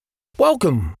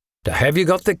Welcome to Have You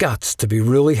Got the Guts to Be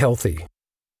Really Healthy?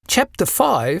 Chapter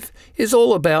 5 is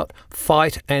all about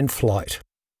fight and flight.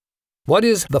 What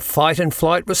is the fight and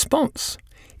flight response?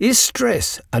 Is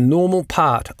stress a normal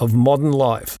part of modern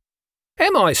life?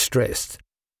 Am I stressed?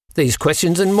 These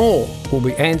questions and more will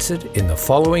be answered in the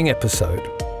following episode.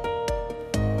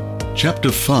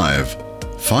 Chapter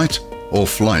 5. Fight or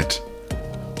Flight.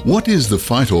 What is the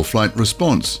fight or flight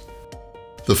response?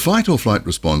 The fight or flight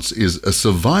response is a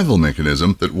survival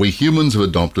mechanism that we humans have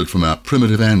adopted from our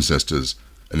primitive ancestors,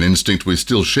 an instinct we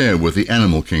still share with the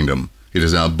animal kingdom. It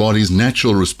is our body's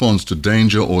natural response to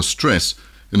danger or stress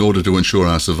in order to ensure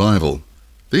our survival.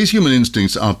 These human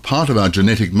instincts are part of our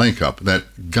genetic makeup,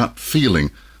 that gut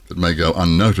feeling that may go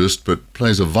unnoticed but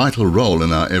plays a vital role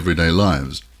in our everyday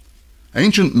lives.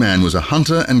 Ancient man was a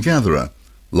hunter and gatherer.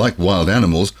 Like wild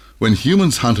animals, when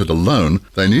humans hunted alone,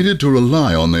 they needed to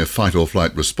rely on their fight or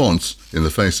flight response in the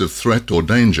face of threat or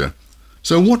danger.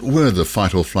 So what were the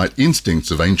fight or flight instincts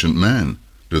of ancient man?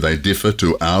 Do they differ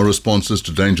to our responses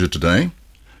to danger today?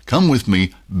 Come with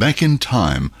me back in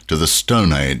time to the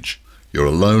Stone Age. You're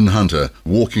a lone hunter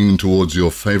walking towards your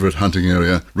favorite hunting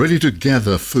area, ready to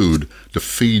gather food to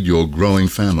feed your growing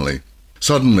family.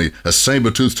 Suddenly, a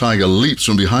saber-toothed tiger leaps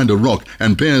from behind a rock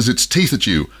and bares its teeth at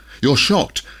you. You're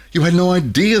shocked. You had no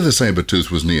idea the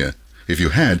saber-tooth was near. If you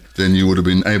had, then you would have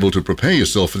been able to prepare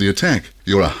yourself for the attack.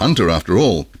 You're a hunter after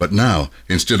all. But now,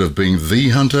 instead of being the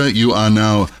hunter, you are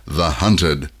now the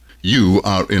hunted. You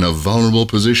are in a vulnerable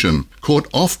position, caught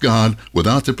off guard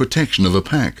without the protection of a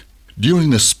pack.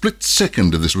 During the split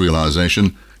second of this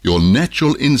realization, your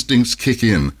natural instincts kick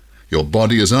in. Your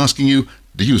body is asking you,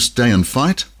 do you stay and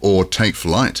fight or take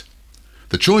flight?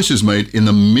 The choice is made in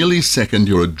the millisecond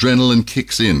your adrenaline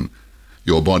kicks in.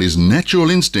 Your body's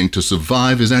natural instinct to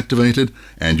survive is activated,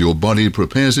 and your body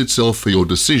prepares itself for your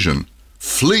decision.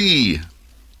 Flee!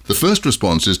 The first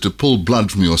response is to pull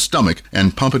blood from your stomach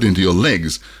and pump it into your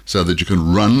legs so that you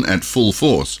can run at full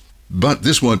force. But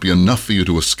this won't be enough for you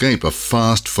to escape a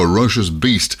fast, ferocious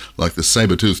beast like the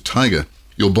saber-toothed tiger.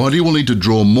 Your body will need to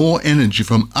draw more energy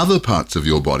from other parts of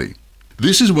your body.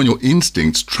 This is when your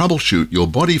instincts troubleshoot your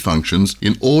body functions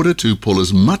in order to pull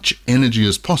as much energy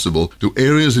as possible to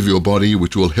areas of your body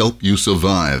which will help you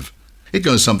survive. It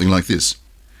goes something like this.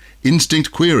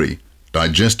 Instinct query.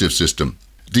 Digestive system.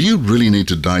 Do you really need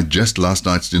to digest last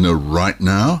night's dinner right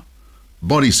now?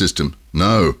 Body system.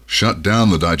 No, shut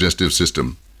down the digestive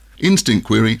system. Instinct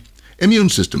query. Immune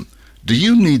system. Do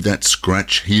you need that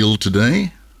scratch healed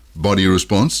today? Body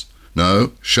response.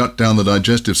 No, shut down the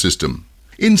digestive system.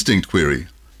 Instinct query.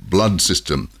 Blood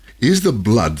system. Is the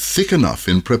blood thick enough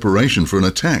in preparation for an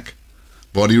attack?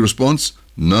 Body response.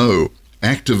 No,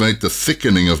 activate the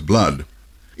thickening of blood.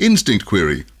 Instinct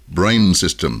query. Brain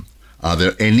system. Are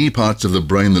there any parts of the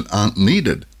brain that aren't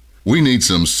needed? We need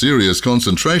some serious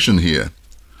concentration here.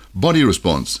 Body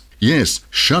response. Yes,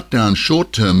 shut down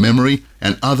short-term memory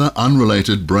and other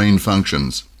unrelated brain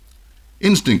functions.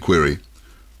 Instinct query.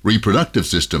 Reproductive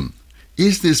system.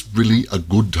 Is this really a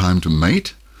good time to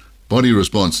mate? Body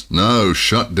response. No,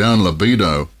 shut down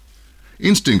libido.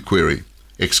 Instinct query.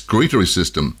 Excretory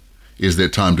system. Is there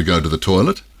time to go to the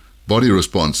toilet? Body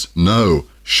response. No,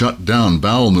 shut down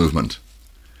bowel movement.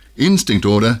 Instinct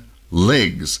order.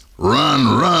 Legs.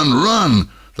 Run, run, run.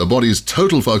 The body's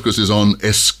total focus is on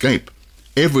escape.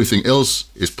 Everything else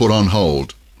is put on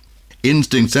hold.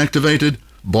 Instincts activated,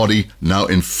 body now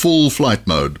in full flight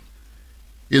mode.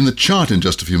 In the chart in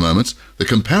just a few moments, the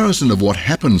comparison of what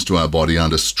happens to our body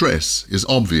under stress is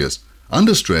obvious.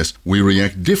 Under stress, we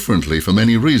react differently for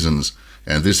many reasons,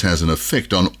 and this has an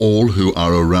effect on all who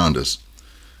are around us.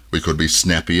 We could be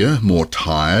snappier, more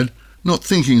tired, not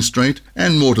thinking straight,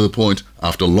 and more to the point,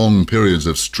 after long periods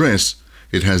of stress,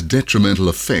 it has detrimental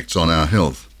effects on our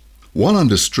health. While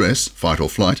under stress, fight or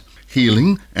flight,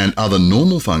 healing and other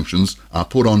normal functions are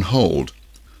put on hold.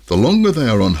 The longer they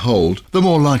are on hold, the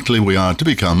more likely we are to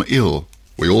become ill.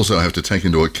 We also have to take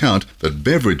into account that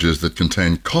beverages that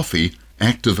contain coffee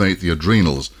activate the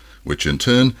adrenals, which in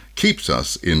turn keeps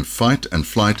us in fight and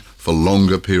flight for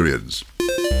longer periods.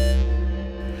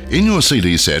 In your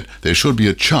CD set, there should be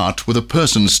a chart with a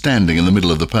person standing in the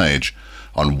middle of the page.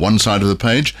 On one side of the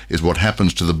page is what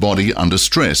happens to the body under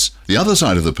stress. The other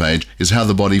side of the page is how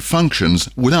the body functions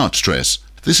without stress.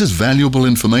 This is valuable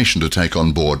information to take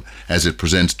on board, as it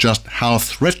presents just how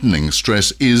threatening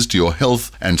stress is to your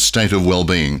health and state of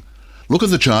well-being. Look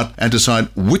at the chart and decide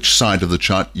which side of the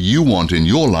chart you want in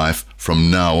your life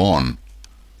from now on.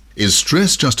 Is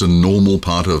stress just a normal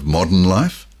part of modern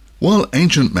life? While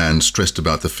ancient man stressed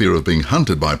about the fear of being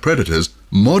hunted by predators,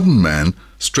 Modern man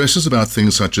stresses about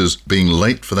things such as being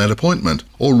late for that appointment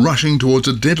or rushing towards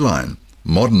a deadline.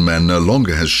 Modern man no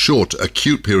longer has short,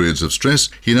 acute periods of stress.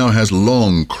 He now has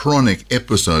long, chronic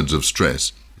episodes of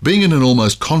stress. Being in an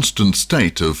almost constant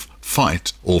state of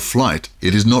fight or flight,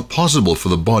 it is not possible for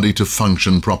the body to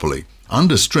function properly.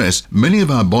 Under stress, many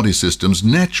of our body systems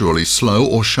naturally slow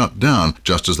or shut down,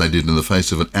 just as they did in the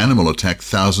face of an animal attack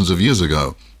thousands of years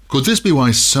ago. Could this be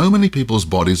why so many people's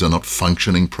bodies are not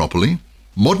functioning properly?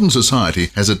 Modern society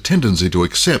has a tendency to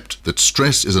accept that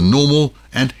stress is a normal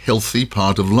and healthy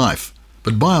part of life.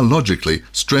 But biologically,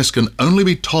 stress can only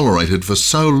be tolerated for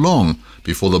so long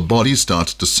before the body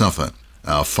starts to suffer.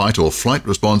 Our fight or flight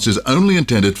response is only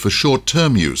intended for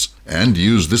short-term use, and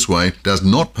used this way does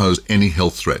not pose any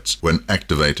health threats when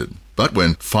activated. But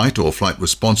when fight or flight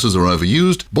responses are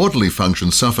overused, bodily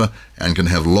functions suffer and can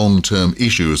have long-term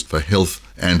issues for health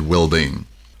and well-being.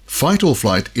 Fight or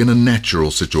flight in a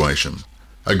natural situation.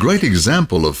 A great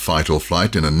example of fight or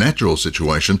flight in a natural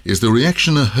situation is the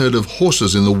reaction a herd of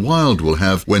horses in the wild will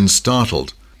have when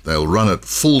startled. They'll run at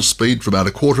full speed for about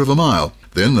a quarter of a mile.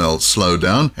 Then they'll slow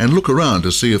down and look around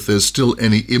to see if there's still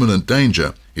any imminent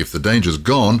danger. If the danger's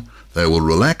gone, they will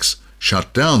relax,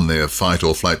 shut down their fight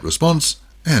or flight response,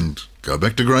 and go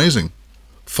back to grazing.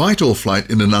 Fight or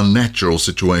flight in an unnatural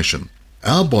situation.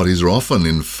 Our bodies are often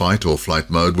in fight or flight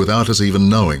mode without us even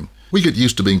knowing. We get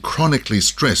used to being chronically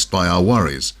stressed by our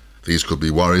worries. These could be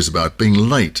worries about being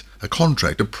late, a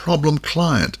contract, a problem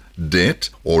client, debt,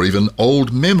 or even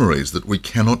old memories that we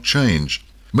cannot change.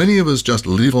 Many of us just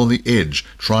live on the edge,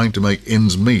 trying to make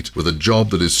ends meet with a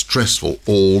job that is stressful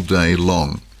all day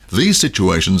long. These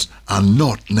situations are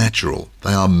not natural.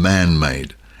 They are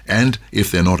man-made. And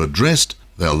if they're not addressed,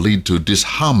 they'll lead to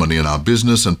disharmony in our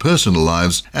business and personal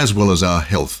lives as well as our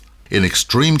health. In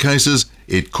extreme cases,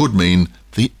 it could mean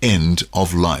the end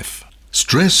of life.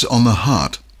 Stress on the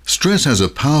heart. Stress has a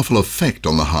powerful effect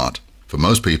on the heart. For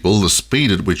most people, the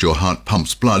speed at which your heart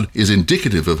pumps blood is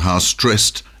indicative of how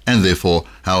stressed and therefore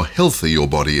how healthy your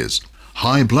body is.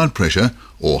 High blood pressure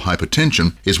or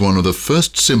hypertension is one of the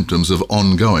first symptoms of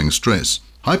ongoing stress.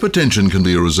 Hypertension can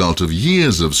be a result of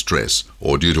years of stress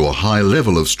or due to a high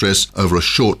level of stress over a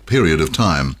short period of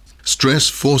time. Stress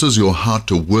forces your heart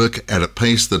to work at a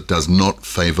pace that does not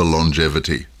favor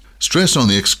longevity. Stress on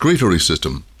the excretory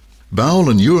system. Bowel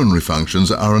and urinary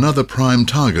functions are another prime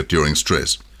target during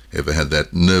stress. Ever had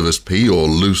that nervous pee or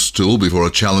loose stool before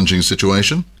a challenging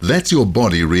situation? That's your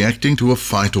body reacting to a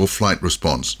fight or flight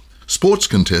response. Sports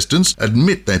contestants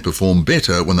admit they perform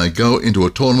better when they go into a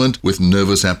tournament with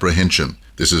nervous apprehension.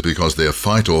 This is because their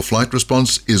fight or flight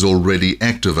response is already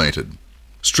activated.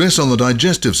 Stress on the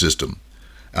digestive system.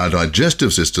 Our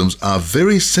digestive systems are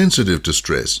very sensitive to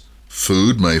stress.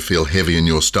 Food may feel heavy in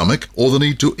your stomach, or the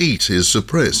need to eat is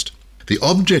suppressed. The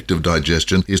object of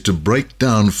digestion is to break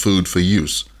down food for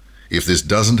use. If this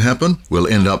doesn't happen, we'll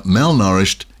end up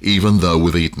malnourished even though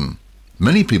we've eaten.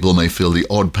 Many people may feel the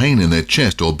odd pain in their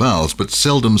chest or bowels, but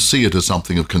seldom see it as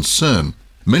something of concern.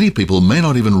 Many people may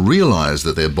not even realize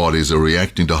that their bodies are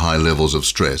reacting to high levels of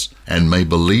stress and may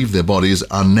believe their bodies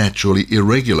are naturally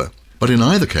irregular. But in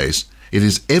either case, it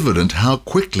is evident how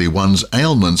quickly one's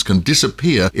ailments can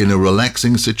disappear in a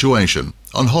relaxing situation,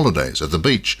 on holidays, at the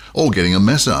beach, or getting a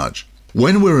massage.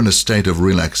 When we're in a state of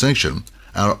relaxation,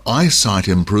 our eyesight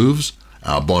improves,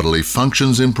 our bodily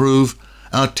functions improve,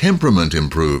 our temperament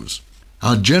improves.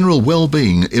 Our general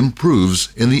well-being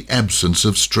improves in the absence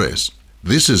of stress.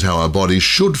 This is how our bodies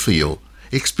should feel,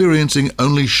 experiencing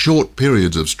only short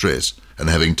periods of stress and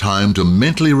having time to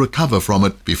mentally recover from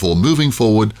it before moving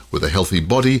forward with a healthy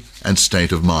body and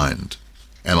state of mind.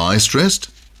 Am I stressed?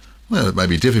 Well, it may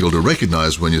be difficult to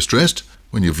recognize when you're stressed.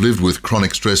 When you've lived with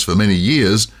chronic stress for many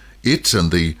years, it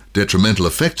and the detrimental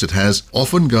effects it has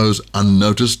often goes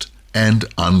unnoticed and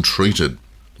untreated.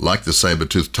 Like the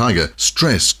saber-toothed tiger,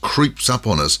 stress creeps up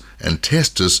on us and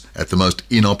tests us at the most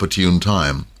inopportune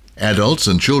time. Adults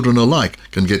and children alike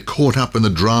can get caught up in the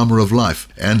drama of life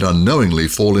and unknowingly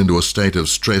fall into a state of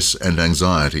stress and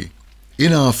anxiety.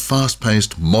 In our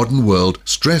fast-paced modern world,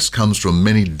 stress comes from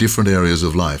many different areas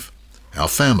of life. Our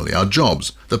family, our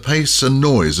jobs, the pace and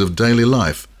noise of daily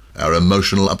life, our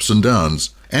emotional ups and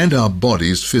downs, and our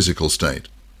body's physical state.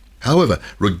 However,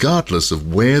 regardless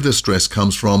of where the stress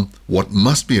comes from, what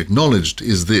must be acknowledged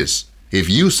is this: if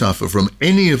you suffer from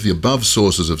any of the above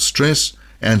sources of stress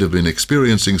and have been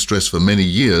experiencing stress for many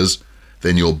years,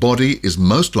 then your body is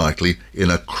most likely in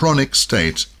a chronic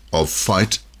state of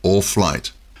fight or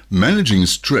flight. Managing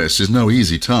stress is no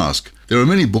easy task. There are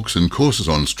many books and courses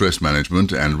on stress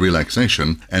management and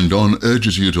relaxation, and Don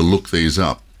urges you to look these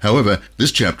up. However,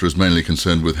 this chapter is mainly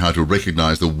concerned with how to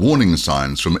recognize the warning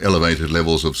signs from elevated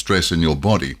levels of stress in your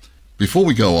body. Before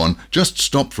we go on, just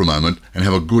stop for a moment and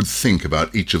have a good think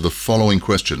about each of the following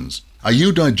questions. Are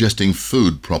you digesting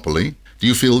food properly? Do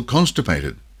you feel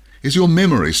constipated? Is your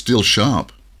memory still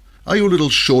sharp? Are you a little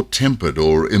short-tempered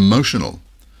or emotional?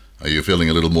 Are you feeling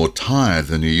a little more tired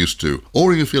than you used to?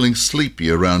 Or are you feeling sleepy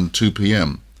around 2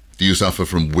 p.m.? Do you suffer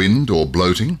from wind or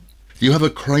bloating? Do you have a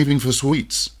craving for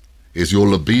sweets? Is your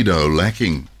libido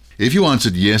lacking? If you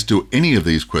answered yes to any of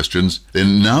these questions,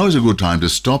 then now is a good time to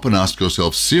stop and ask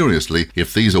yourself seriously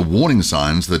if these are warning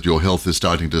signs that your health is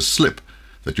starting to slip,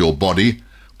 that your body,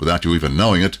 without you even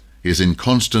knowing it, is in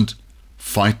constant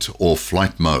fight or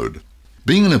flight mode.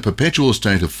 Being in a perpetual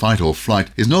state of fight or flight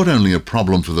is not only a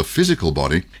problem for the physical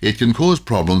body, it can cause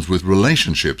problems with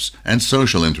relationships and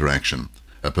social interaction.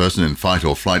 A person in fight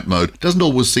or flight mode doesn't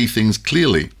always see things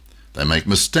clearly. They make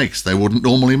mistakes they wouldn't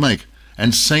normally make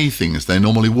and say things they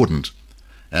normally wouldn't.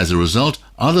 As a result,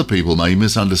 other people may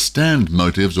misunderstand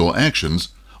motives or actions,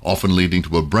 often leading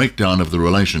to a breakdown of the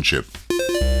relationship.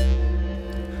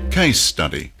 Case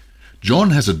study. John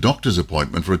has a doctor's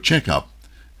appointment for a checkup.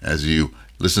 As you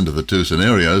listen to the two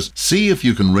scenarios, see if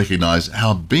you can recognize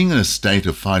how being in a state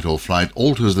of fight or flight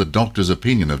alters the doctor's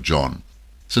opinion of John.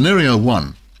 Scenario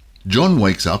 1. John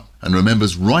wakes up and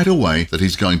remembers right away that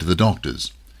he's going to the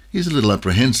doctor's. He's a little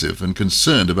apprehensive and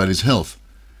concerned about his health.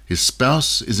 His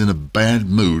spouse is in a bad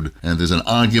mood and there's an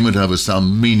argument over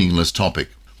some meaningless topic.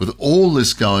 With all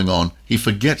this going on, he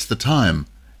forgets the time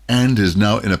and is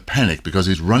now in a panic because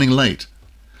he's running late.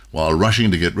 While rushing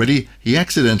to get ready, he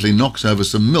accidentally knocks over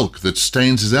some milk that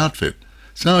stains his outfit,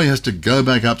 so he has to go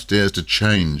back upstairs to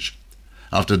change.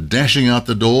 After dashing out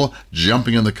the door,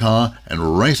 jumping in the car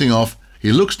and racing off,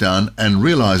 he looks down and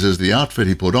realizes the outfit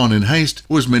he put on in haste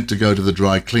was meant to go to the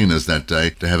dry cleaners that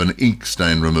day to have an ink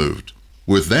stain removed.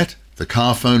 With that, the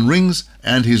car phone rings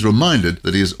and he's reminded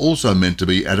that he is also meant to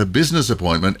be at a business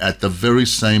appointment at the very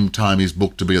same time he's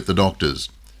booked to be at the doctor's.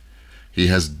 He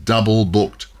has double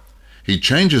booked. He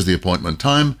changes the appointment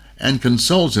time and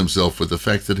consoles himself with the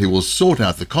fact that he will sort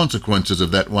out the consequences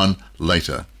of that one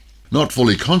later. Not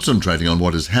fully concentrating on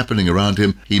what is happening around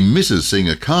him, he misses seeing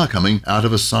a car coming out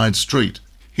of a side street.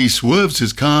 He swerves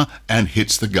his car and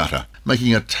hits the gutter,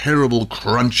 making a terrible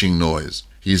crunching noise.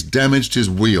 He's damaged his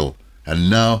wheel and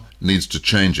now needs to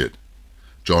change it.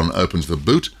 John opens the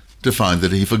boot to find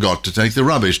that he forgot to take the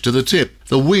rubbish to the tip.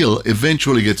 The wheel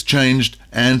eventually gets changed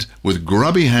and, with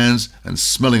grubby hands and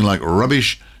smelling like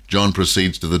rubbish, John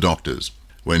proceeds to the doctor's.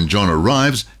 When John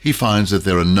arrives, he finds that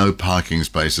there are no parking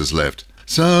spaces left.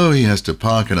 So he has to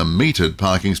park in a metered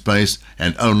parking space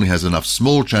and only has enough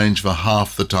small change for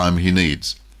half the time he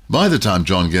needs. By the time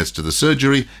John gets to the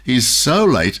surgery, he's so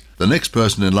late the next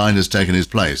person in line has taken his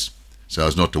place. So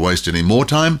as not to waste any more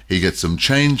time, he gets some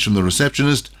change from the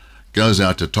receptionist, goes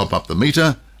out to top up the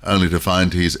meter, only to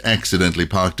find he's accidentally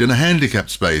parked in a handicapped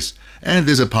space and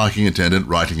there's a parking attendant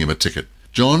writing him a ticket.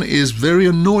 John is very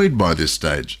annoyed by this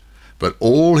stage, but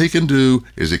all he can do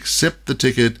is accept the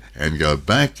ticket and go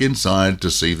back inside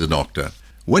to see the doctor.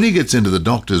 When he gets into the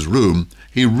doctor's room,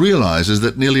 he realizes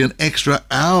that nearly an extra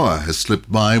hour has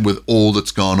slipped by with all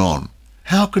that's gone on.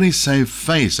 How can he save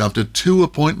face after 2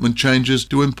 appointment changes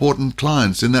to important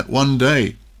clients in that one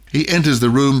day? He enters the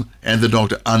room and the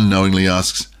doctor unknowingly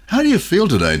asks, "How do you feel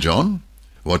today, John?"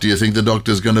 What do you think the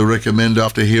doctor's going to recommend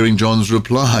after hearing John's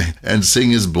reply and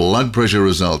seeing his blood pressure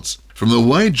results? From the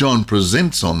way John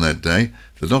presents on that day,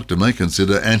 the doctor may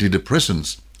consider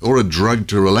antidepressants or a drug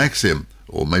to relax him,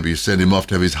 or maybe send him off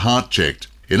to have his heart checked.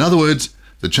 In other words,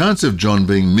 the chance of John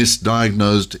being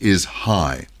misdiagnosed is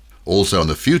high. Also in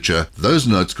the future, those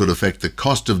notes could affect the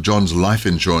cost of John's life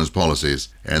insurance policies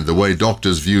and the way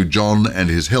doctors view John and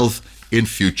his health in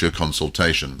future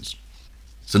consultations.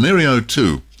 Scenario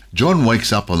 2. John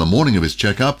wakes up on the morning of his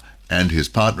checkup and his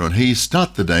partner and he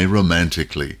start the day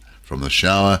romantically. From the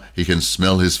shower, he can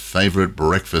smell his favorite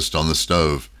breakfast on the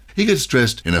stove. He gets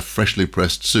dressed in a freshly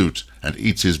pressed suit and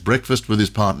eats his breakfast with his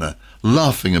partner,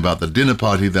 laughing about the dinner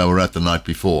party they were at the night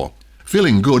before.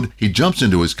 Feeling good, he jumps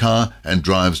into his car and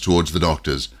drives towards the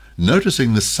doctor's,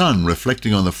 noticing the sun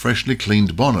reflecting on the freshly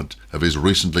cleaned bonnet of his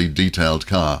recently detailed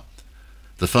car.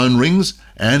 The phone rings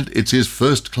and it's his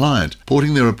first client,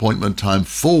 putting their appointment time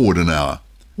forward an hour.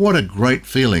 What a great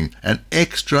feeling, an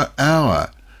extra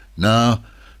hour. Now,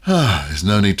 there's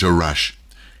no need to rush.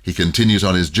 He continues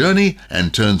on his journey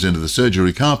and turns into the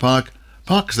surgery car park,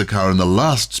 parks the car in the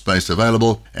last space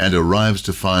available and arrives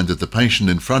to find that the patient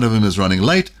in front of him is running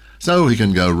late, so he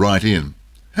can go right in.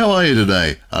 "How are you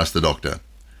today?" asked the doctor.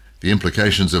 The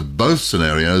implications of both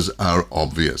scenarios are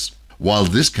obvious. While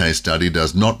this case study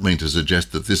does not mean to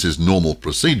suggest that this is normal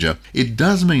procedure, it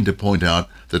does mean to point out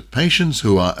that patients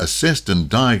who are assessed and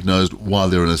diagnosed while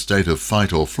they're in a state of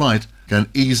fight or flight can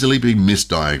easily be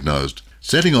misdiagnosed,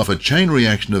 setting off a chain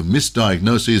reaction of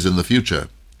misdiagnoses in the future.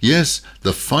 Yes,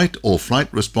 the fight or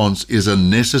flight response is a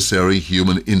necessary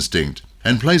human instinct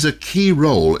and plays a key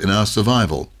role in our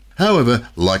survival. However,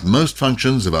 like most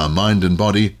functions of our mind and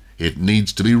body, it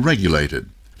needs to be regulated.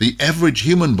 The average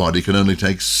human body can only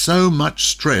take so much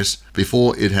stress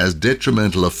before it has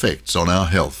detrimental effects on our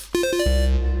health.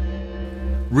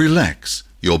 Relax.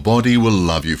 Your body will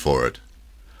love you for it.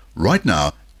 Right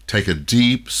now, take a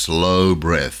deep, slow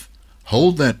breath.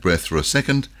 Hold that breath for a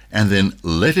second and then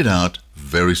let it out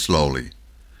very slowly.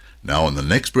 Now on the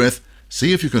next breath,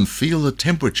 see if you can feel the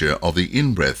temperature of the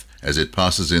in-breath as it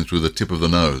passes in through the tip of the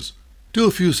nose. Do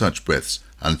a few such breaths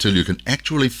until you can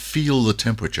actually feel the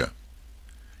temperature.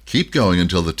 Keep going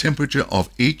until the temperature of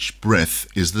each breath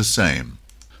is the same.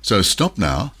 So stop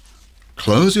now,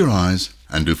 close your eyes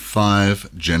and do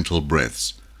 5 gentle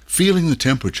breaths, feeling the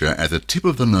temperature at the tip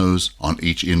of the nose on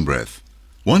each in-breath.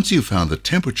 Once you've found the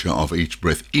temperature of each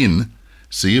breath in,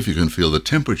 see if you can feel the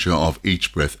temperature of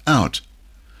each breath out.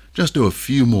 Just do a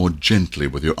few more gently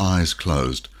with your eyes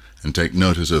closed and take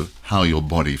notice of how your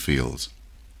body feels.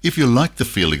 If you like the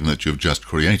feeling that you've just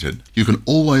created, you can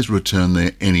always return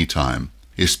there anytime,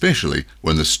 especially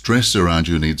when the stress around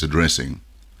you needs addressing.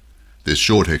 This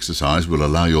short exercise will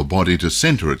allow your body to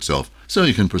center itself so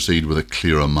you can proceed with a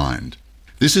clearer mind.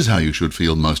 This is how you should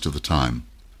feel most of the time.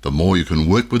 The more you can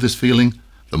work with this feeling,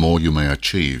 the more you may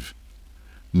achieve.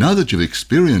 Now that you've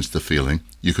experienced the feeling,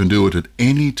 you can do it at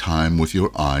any time with your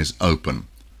eyes open.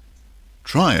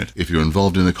 Try it if you're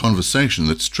involved in a conversation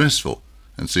that's stressful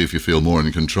and see if you feel more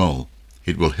in control.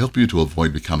 It will help you to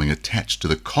avoid becoming attached to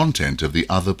the content of the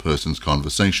other person's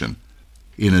conversation.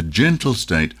 In a gentle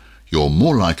state, you're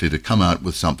more likely to come out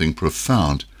with something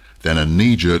profound than a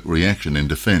knee-jerk reaction in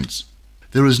defense.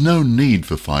 There is no need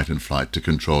for fight and flight to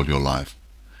control your life.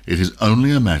 It is only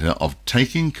a matter of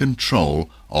taking control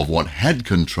of what had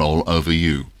control over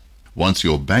you. Once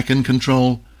you're back in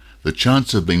control, the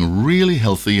chance of being really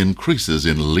healthy increases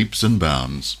in leaps and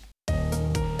bounds.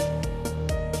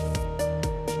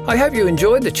 I hope you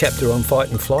enjoyed the chapter on fight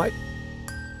and flight.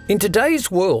 In today's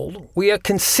world, we are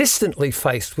consistently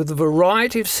faced with a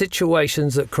variety of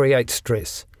situations that create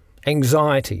stress,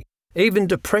 anxiety, even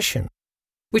depression,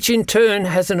 which in turn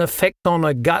has an effect on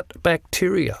a gut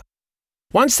bacteria.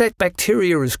 Once that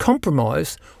bacteria is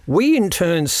compromised, we in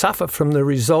turn suffer from the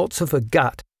results of a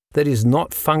gut that is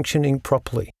not functioning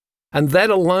properly, and that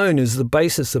alone is the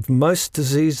basis of most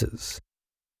diseases.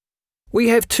 We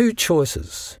have 2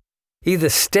 choices. Either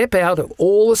step out of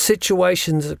all the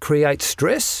situations that create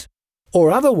stress,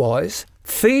 or otherwise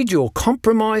feed your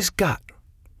compromised gut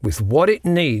with what it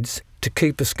needs to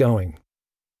keep us going.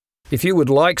 If you would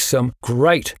like some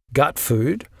great gut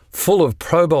food full of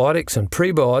probiotics and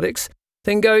prebiotics,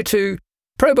 then go to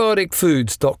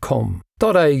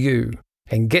probioticfoods.com.au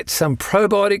and get some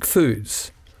probiotic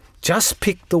foods. Just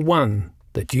pick the one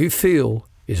that you feel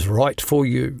is right for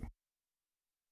you.